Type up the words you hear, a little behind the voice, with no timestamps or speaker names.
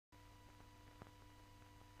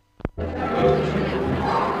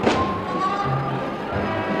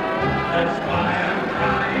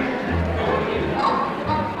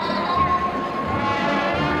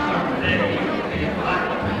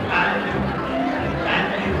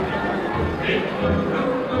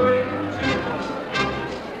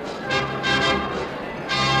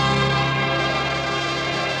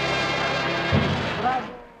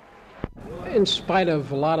in spite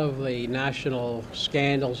of a lot of the national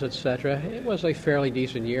scandals, etc., it was a fairly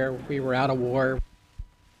decent year. We were out of war.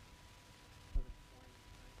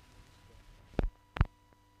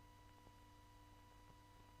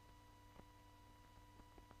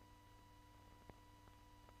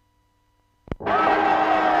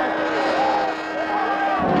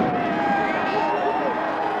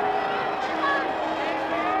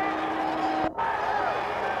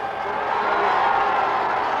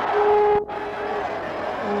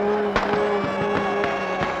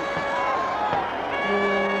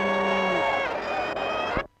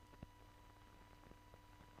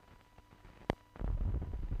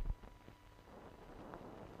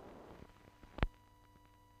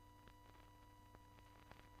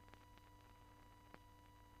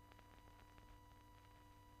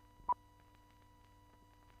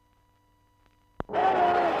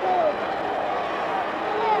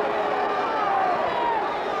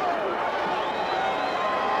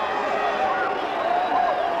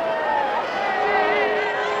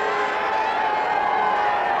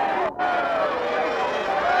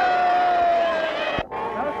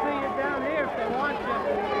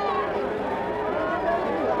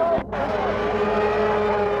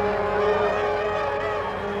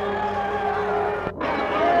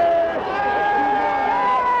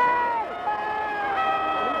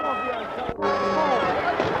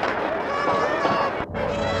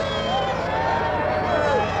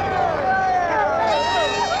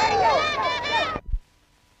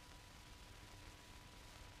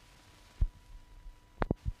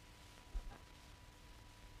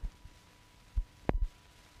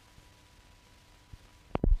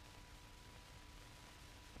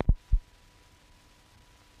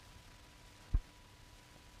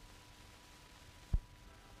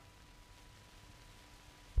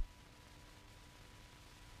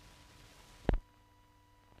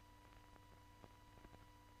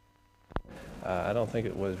 I don't think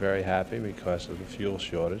it was very happy because of the fuel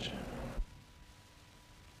shortage.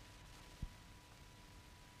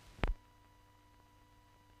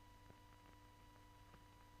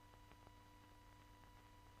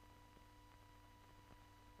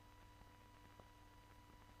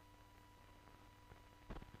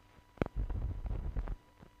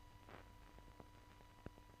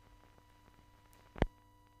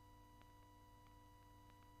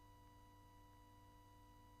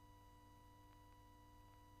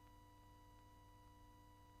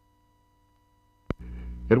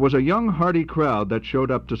 It was a young, hearty crowd that showed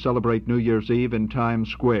up to celebrate New Year's Eve in Times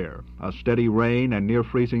Square. A steady rain and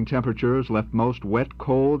near-freezing temperatures left most wet,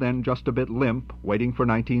 cold, and just a bit limp, waiting for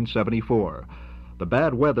 1974. The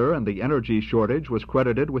bad weather and the energy shortage was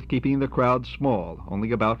credited with keeping the crowd small,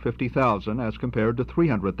 only about 50,000 as compared to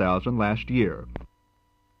 300,000 last year.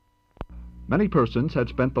 Many persons had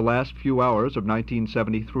spent the last few hours of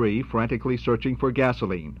 1973 frantically searching for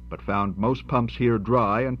gasoline, but found most pumps here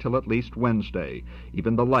dry until at least Wednesday.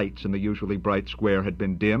 Even the lights in the usually bright square had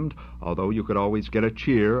been dimmed, although you could always get a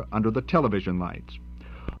cheer under the television lights.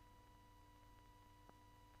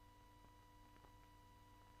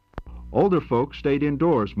 Older folks stayed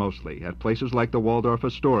indoors mostly, at places like the Waldorf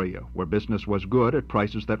Astoria, where business was good at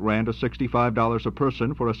prices that ran to $65 a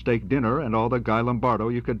person for a steak dinner and all the Guy Lombardo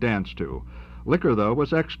you could dance to. Liquor, though,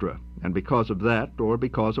 was extra, and because of that, or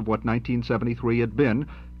because of what 1973 had been,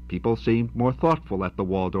 people seemed more thoughtful at the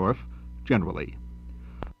Waldorf, generally.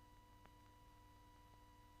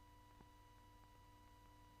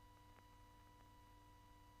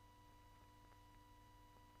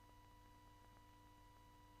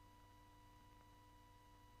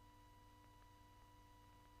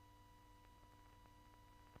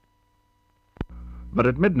 But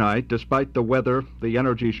at midnight, despite the weather, the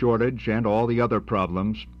energy shortage, and all the other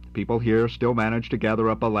problems, people here still managed to gather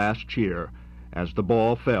up a last cheer as the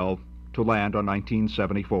ball fell to land on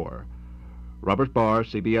 1974. Robert Barr,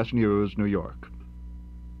 CBS News, New York.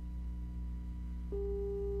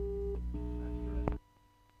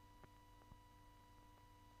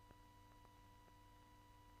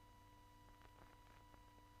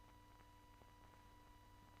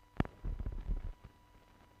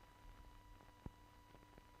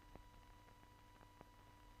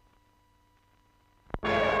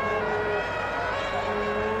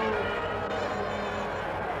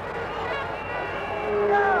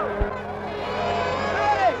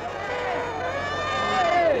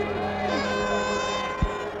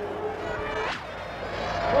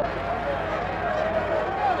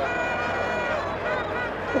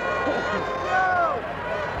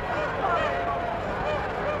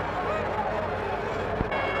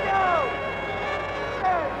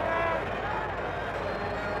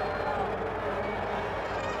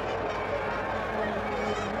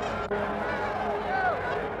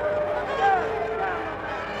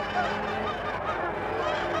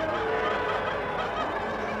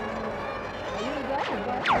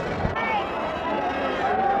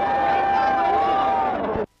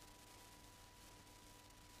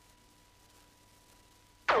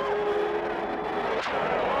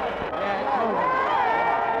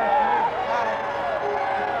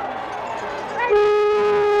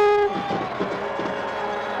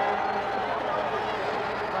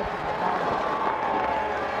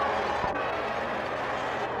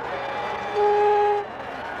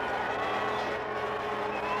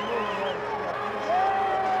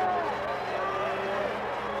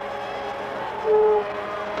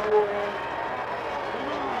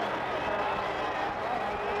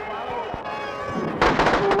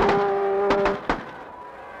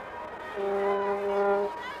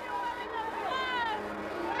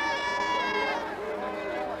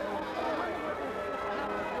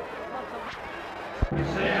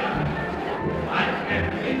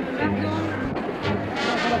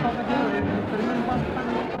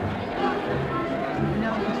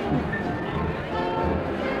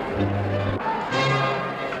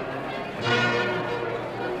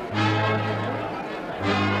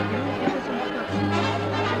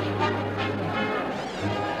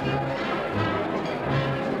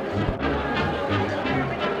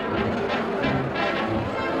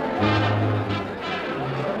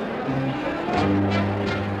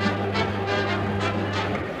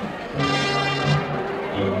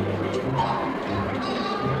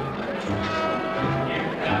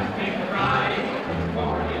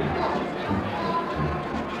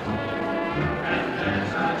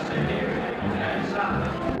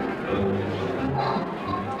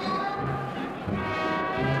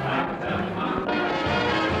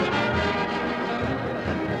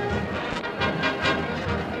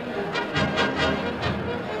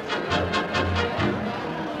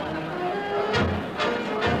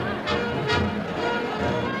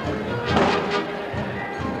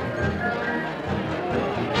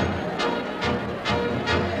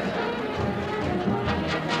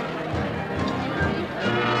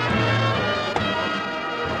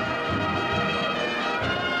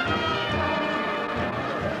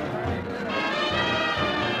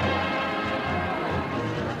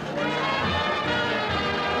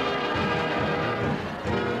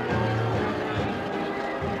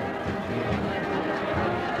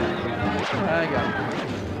 I got it.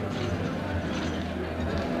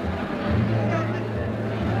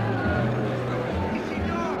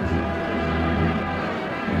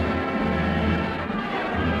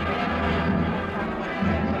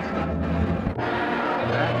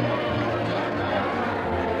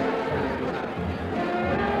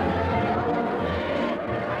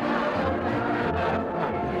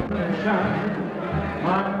 Shine.